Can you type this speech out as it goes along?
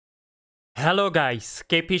Hello guys,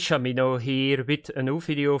 KP Shamino here with a new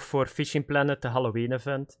video for Fishing Planet, the Halloween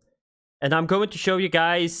event. And I'm going to show you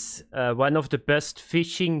guys one of the best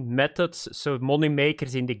fishing methods, so money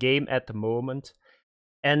makers in the game at the moment.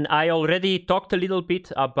 And I already talked a little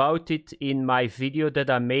bit about it in my video that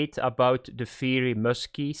I made about the fiery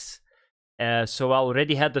muskies. So I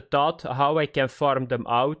already had the thought how I can farm them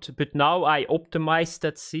out, but now I optimized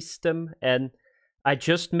that system and I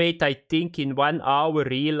just made, I think, in 1 hour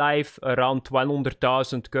real life around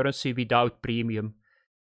 100,000 currency without premium.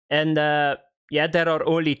 And yeah, there are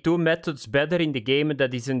only two methods better in the game, and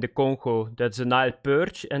that is in the Congo. That's a Nile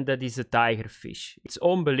perch and that is a tigerfish. It's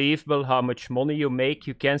unbelievable how much money you make.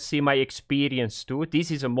 You can see my experience too.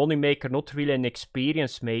 This is a money maker, not really an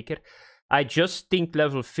experience maker. I just think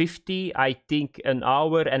level 50, I think an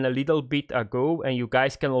hour and a little bit ago, and you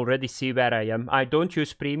guys can already see where I am. I don't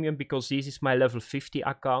use premium because this is my level 50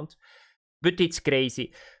 account, but it's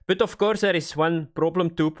crazy. But of course there is one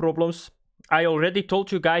problem, two problems. I already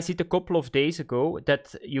told you guys it a couple of days ago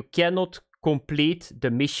that you cannot complete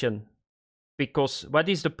the mission. Because what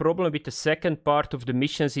is the problem with the second part of the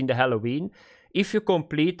missions in the Halloween? If you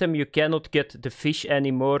complete them, you cannot get the fish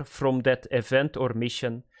anymore from that event or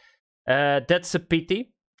mission. That's a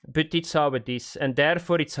pity, but it's how it is, and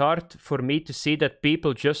therefore it's hard for me to see that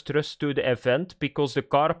people just rush to the event because the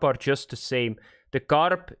carp are just the same. The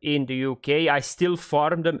carp in the UK, I still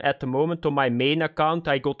farm them at the moment on my main account.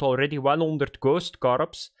 I got already 100 ghost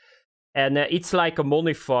carps, and it's like a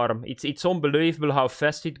money farm. It's unbelievable how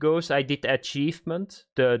fast it goes. I did achievement,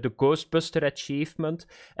 the Ghostbuster achievement,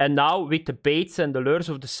 and now with the baits and the lures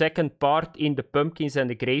of the second part in the pumpkins and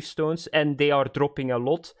the gravestones, and they are dropping a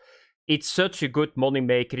lot. It's such a good money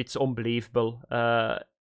maker, it's unbelievable.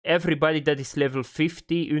 Everybody that is level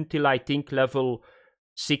 50 until I think level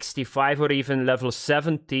 65 or even level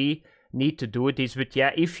 70 need to do this. But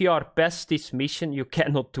yeah, if you are past this mission, you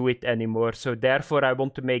cannot do it anymore. So therefore I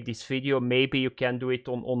want to make this video. Maybe you can do it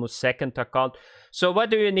on a second account. So what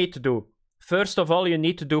do you need to do? First of all, you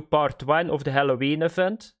need to do part 1 of the Halloween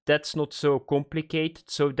event. That's not so complicated.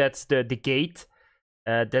 So that's the gate.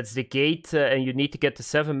 That's the gate, and you need to get the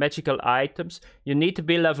 7 magical items. You need to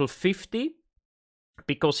be level 50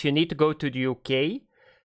 because you need to go to the UK,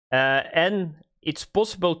 and it's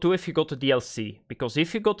possible too if you got the DLC, because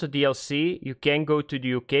if you got the DLC you can go to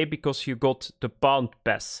the UK because you got the pound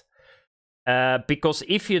pass. Because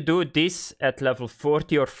if you do this at level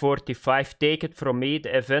 40 or 45, take it from me,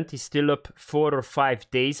 the event is still up 4 or 5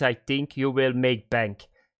 days. I think you will make bank.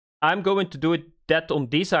 I'm going to do that on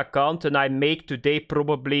this account, and I make today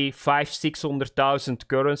probably 500,000-600,000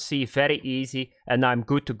 currency, very easy, and I'm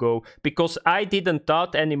good to go. Because I didn't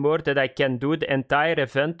thought anymore that I can do the entire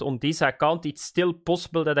event on this account. It's still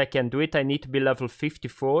possible that I can do it. I need to be level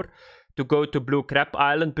 54 to go to Blue Crab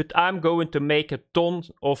Island, but I'm going to make a ton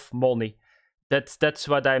of money. That's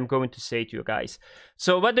what I'm going to say to you guys.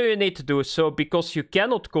 So what do you need to do? So because you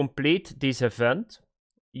cannot complete this event,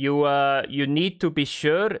 you need to be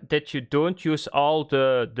sure that you don't use all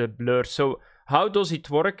the blur. So how does it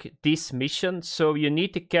work, this mission? So you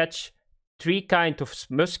need to catch 3 kinds of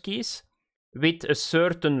muskies with a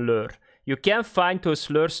certain lure. You can find those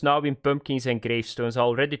lures now in pumpkins and gravestones. I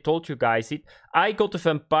already told you guys it. I got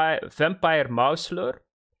a vampire mouse lure,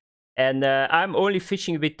 and I'm only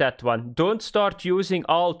fishing with that one. Don't start using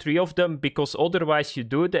all 3 of them, because otherwise you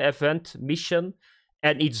do the event mission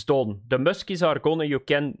and it's done. The muskies are gone and you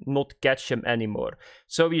cannot catch them anymore.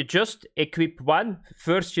 So you just equip one.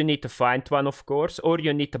 First you need to find one, of course, or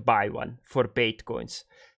you need to buy one for bait coins.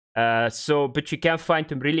 But you can find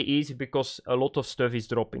them really easy because a lot of stuff is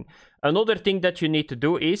dropping. Another thing that you need to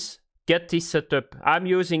do is get this setup. I'm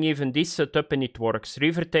using even this setup and it works.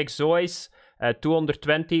 Rivertech Zois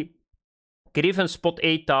 220. Griffin Spot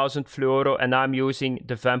 8000 fluoro, and I'm using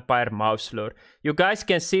the Vampire Mouse Lure. You guys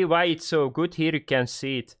can see why it's so good. Here you can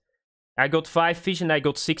see it. I got 5 fish and I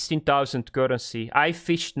got 16,000 currency. I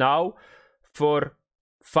fished now for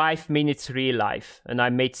 5 minutes real life and I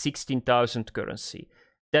made 16,000 currency.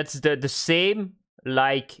 That's the same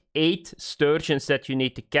like 8 sturgeons that you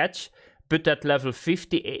need to catch, but at level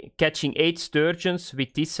 50, catching 8 sturgeons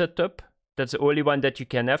with this setup, that's the only one that you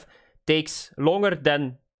can have, takes longer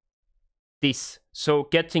than this. So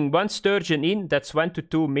getting 1 sturgeon in, that's 1 to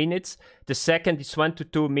 2 minutes. The second is 1 to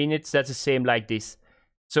 2 minutes. That's the same like this.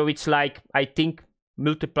 So it's like, I think,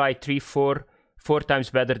 multiply 4 times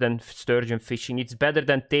better than sturgeon fishing. It's better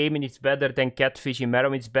than taming. It's better than catfishing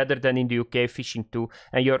Merrow. It's better than in the UK fishing too.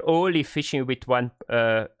 And you're only fishing with 1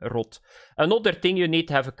 rod. Another thing, you need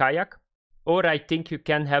to have a kayak. Or I think you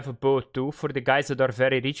can have a boat too for the guys that are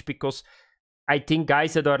very rich, because I think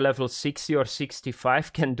guys that are level 60 or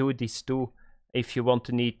 65 can do this too, if you want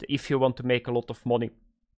to make a lot of money.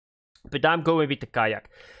 But I'm going with the kayak.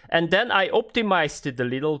 And then I optimized it a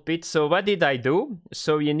little bit. So what did I do?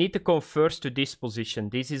 So you need to come first to this position.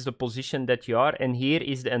 This is the position that you are. And here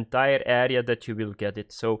is the entire area that you will get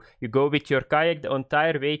it. So you go with your kayak the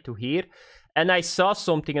entire way to here. And I saw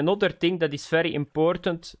something, another thing that is very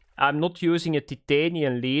important. I'm not using a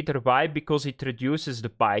titanium leader. Why? Because it reduces the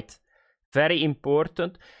bite. Very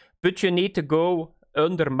important. But you need to go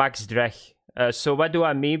under max drag. So what do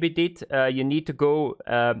I mean with it? You need to go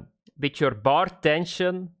with your bar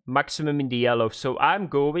tension maximum in the yellow. So I'm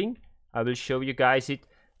going, I will show you guys it,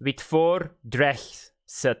 with 4 drag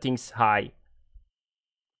settings high.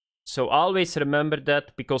 So always remember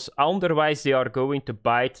that, because otherwise they are going to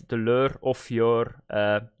bite the lure of your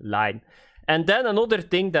line. And then another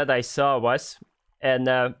thing that I saw was, and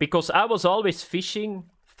because I was always fishing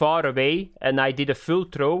far away and I did a full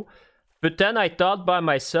throw, but then I thought by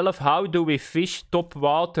myself, how do we fish top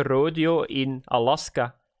water rodeo in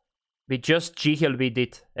Alaska? We just jiggle with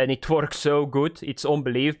it and it works so good. It's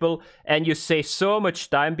unbelievable. And you save so much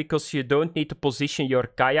time because you don't need to position your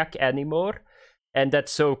kayak anymore. And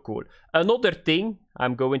that's so cool. Another thing,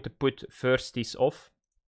 I'm going to put first this off.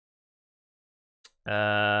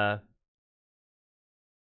 Can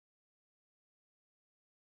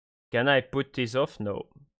I put this off? No.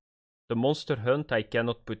 The monster hunt, I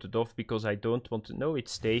cannot put it off because I don't want to. No, it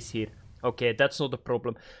stays here. Okay, that's not a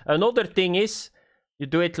problem. Another thing is, you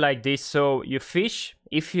do it like this. So you fish.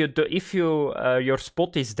 If your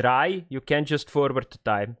spot is dry, you can just forward the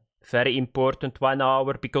time. Very important, 1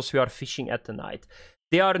 hour, because we are fishing at the night.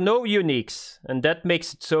 There are no uniques, and that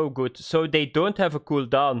makes it so good. So they don't have a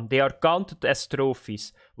cooldown. They are counted as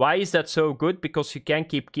trophies. Why is that so good? Because you can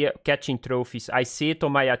keep catching trophies. I see it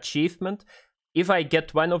on my achievement. If I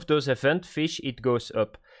get one of those event fish, it goes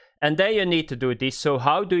up. And then you need to do this. So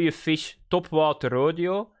how do you fish top water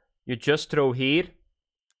rodeo? You just throw here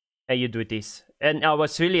and you do this. And I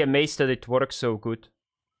was really amazed that it works so good.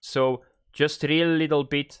 So just reel a little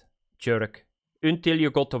bit, jerk, until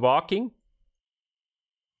you got the walking.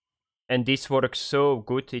 And this works so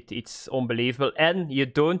good, it's unbelievable. And you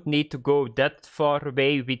don't need to go that far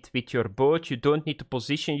away with your boat. You don't need to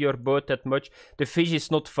position your boat that much. The fish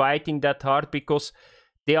is not fighting that hard because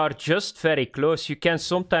they are just very close. You can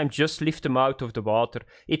sometimes just lift them out of the water.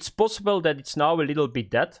 It's possible that it's now a little bit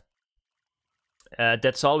dead.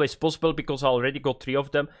 That's always possible because I already got 3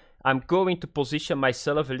 of them. I'm going to position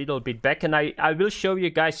myself a little bit back, and I will show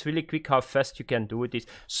you guys really quick how fast you can do this.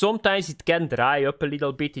 Sometimes it can dry up a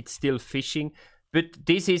little bit, it's still fishing, but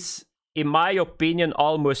this is, in my opinion,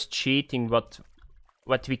 almost cheating what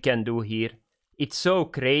we can do here. It's so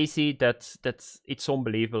crazy that it's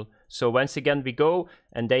unbelievable. So once again we go,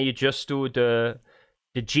 and then you just do the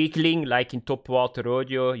jiggling like in top water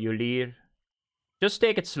rodeo. You leer. Just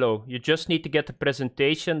take it slow. You just need to get the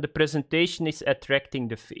presentation. The presentation is attracting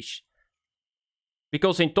the fish.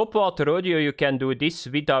 Because in top water rodeo you can do this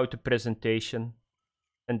without the presentation.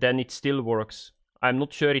 And then it still works. I'm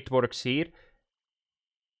not sure it works here.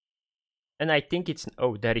 And I think it's...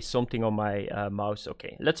 Oh, there is something on my mouse.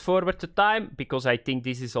 Okay, let's forward the time because I think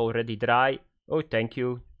this is already dry. Oh, thank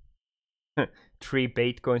you. 3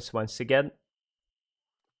 bait coins once again.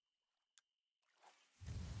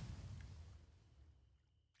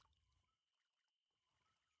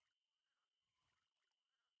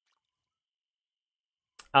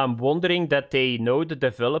 I'm wondering that they know, the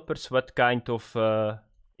developers, what kind of...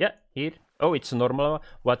 yeah, here. Oh, it's a normal one.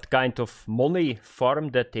 What kind of money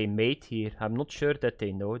farm that they made here. I'm not sure that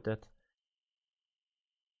they know that.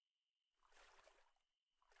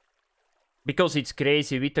 Because it's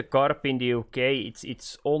crazy. With the carp in the UK,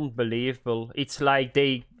 it's unbelievable. It's like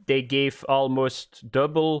they gave almost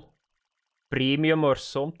double premium or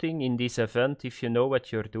something in this event, if you know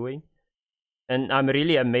what you're doing. And I'm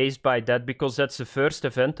really amazed by that, because that's the first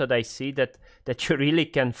event that I see that you really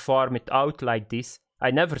can farm it out like this. I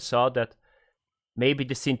never saw that. Maybe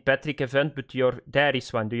the St. Patrick event, but there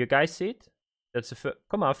is one. Do you guys see it? That's the first.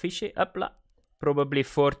 Come on, fishy. Upla. Probably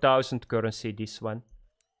 4,000 currency, this one.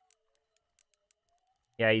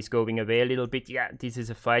 Yeah, he's going away a little bit. Yeah, this is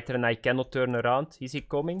a fighter and I cannot turn around. Is he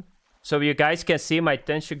coming? So you guys can see my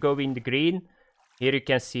tension go in the green. Here you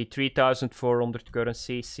can see 3,400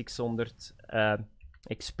 currency, 600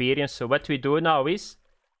 experience. So what we do now is,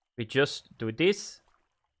 we just do this.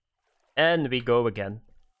 And we go again.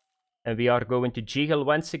 And we are going to jiggle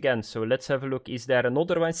once again. So let's have a look. Is there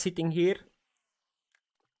another one sitting here?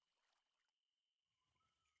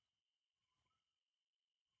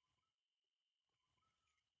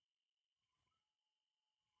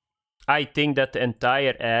 I think that the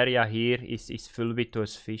entire area here is full with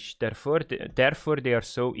those fish. Therefore they are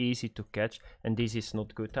so easy to catch, and this is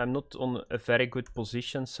not good. I'm not on a very good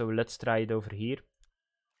position, so let's try it over here.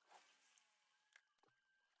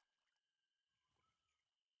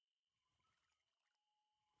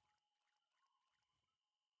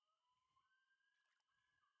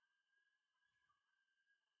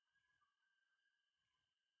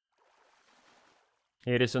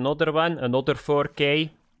 Here is another one, another 4K.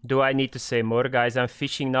 Do I need to say more, guys? I'm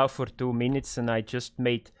fishing now for 2 minutes and I just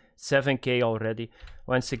made 7K already.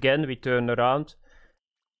 Once again, we turn around.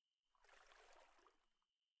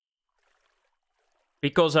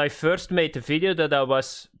 Because I first made the video that I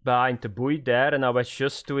was behind the buoy there and I was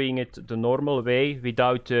just doing it the normal way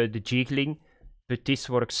without the jiggling. But this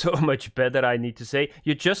works so much better, I need to say.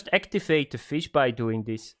 You just activate the fish by doing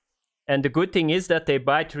this. And the good thing is that they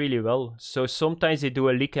bite really well. So sometimes they do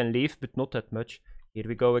a lick and leave, but not that much. Here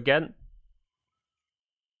we go again.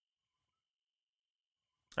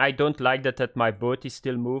 I don't like that my boat is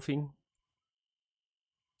still moving.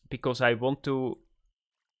 Because I want to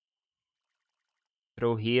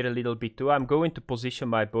throw here a little bit too. I'm going to position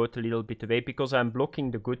my boat a little bit away because I'm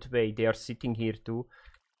blocking the good way. They are sitting here too.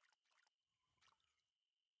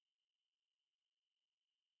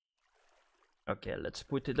 Okay, let's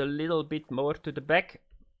put it a little bit more to the back.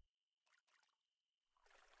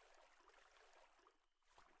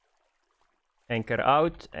 Anchor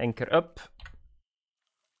out, anchor up.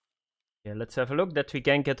 Yeah, let's have a look that we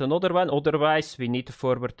can get another one. Otherwise, we need to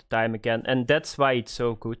forward the time again. And that's why it's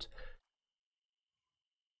so good.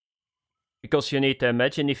 Because you need to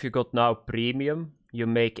imagine if you got now premium, you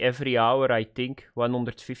make every hour, I think,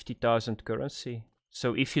 150,000 currency.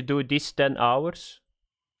 So if you do this 10 hours,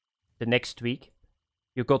 the next week,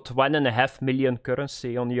 you got 1.5 million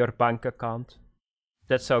currency on your bank account.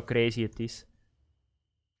 That's how crazy it is.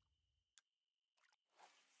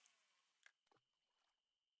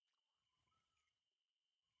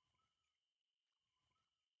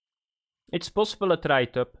 It's possible to try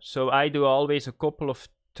it up. So I do always a couple of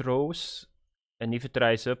throws. And if it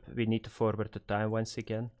dries up, we need to forward the time once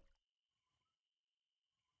again.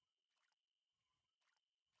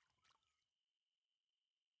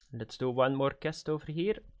 Let's do one more cast over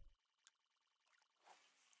here.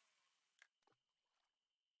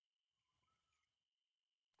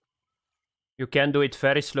 You can do it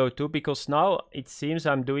very slow too, because now it seems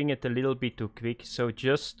I'm doing it a little bit too quick. So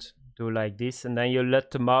just do like this, and then you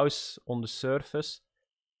let the mouse on the surface.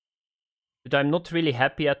 But I'm not really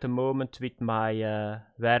happy at the moment with my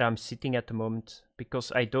where I'm sitting at the moment,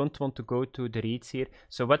 because I don't want to go to the reeds here.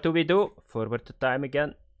 So what do we do? Forward the time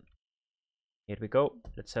again. Here we go.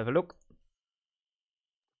 Let's have a look.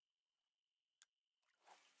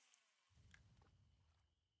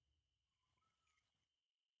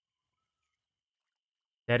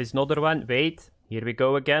 There is another one. Wait, here we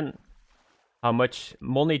go again. How much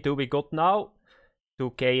money do we got now?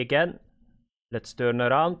 2K again. Let's turn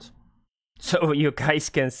around. So you guys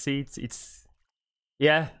can see it's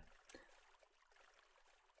yeah.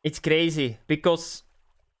 It's crazy because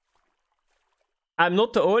I'm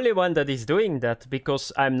not the only one that is doing that,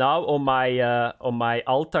 because I'm now on my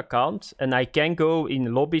alt account and I can go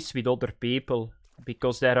in lobbies with other people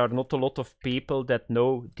because there are not a lot of people that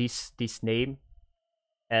know this name,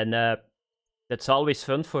 and that's always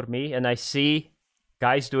fun for me. And I see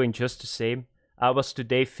guys doing just the same. I was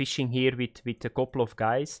today fishing here with a couple of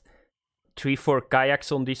guys, 3-4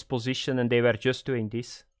 kayaks on this position, and they were just doing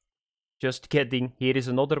this. Just kidding. Here is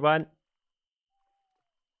another one.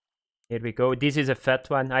 Here we go. This is a fat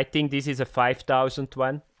one. I think this is a 5,000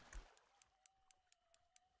 one.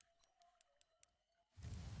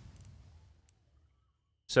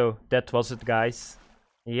 So that was it, guys.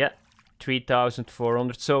 Yeah,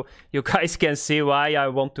 3,400. So you guys can see why I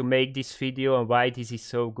want to make this video and why this is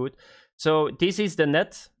so good. So this is the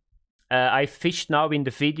net. I fished now in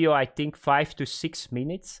the video, I think 5 to 6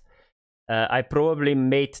 minutes. I probably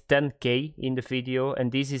made 10K in the video,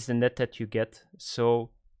 and this is the net that you get. So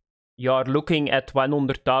you are looking at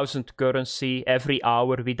 100,000 currency every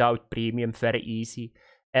hour without premium, very easy.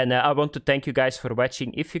 And I want to thank you guys for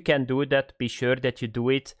watching. If you can do that, be sure that you do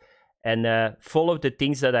it. And follow the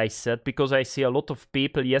things that I said, because I see a lot of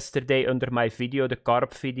people yesterday under my video, the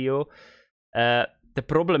carp video. The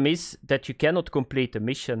problem is that you cannot complete the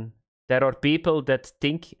mission. There are people that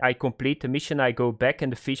think I complete the mission, I go back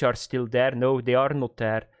and the fish are still there. No, they are not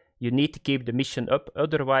there. You need to keep the mission up,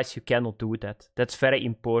 otherwise you cannot do that. That's very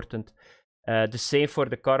important. The same for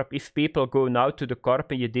the carp. If people go now to the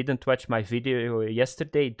carp and you didn't watch my video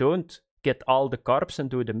yesterday, don't get all the carps and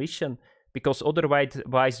do the mission. because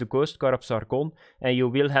otherwise the ghost carps are gone, and you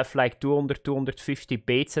will have like 200-250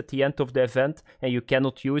 baits at the end of the event, and you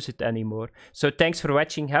cannot use it anymore. So thanks for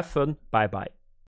watching, have fun, bye bye.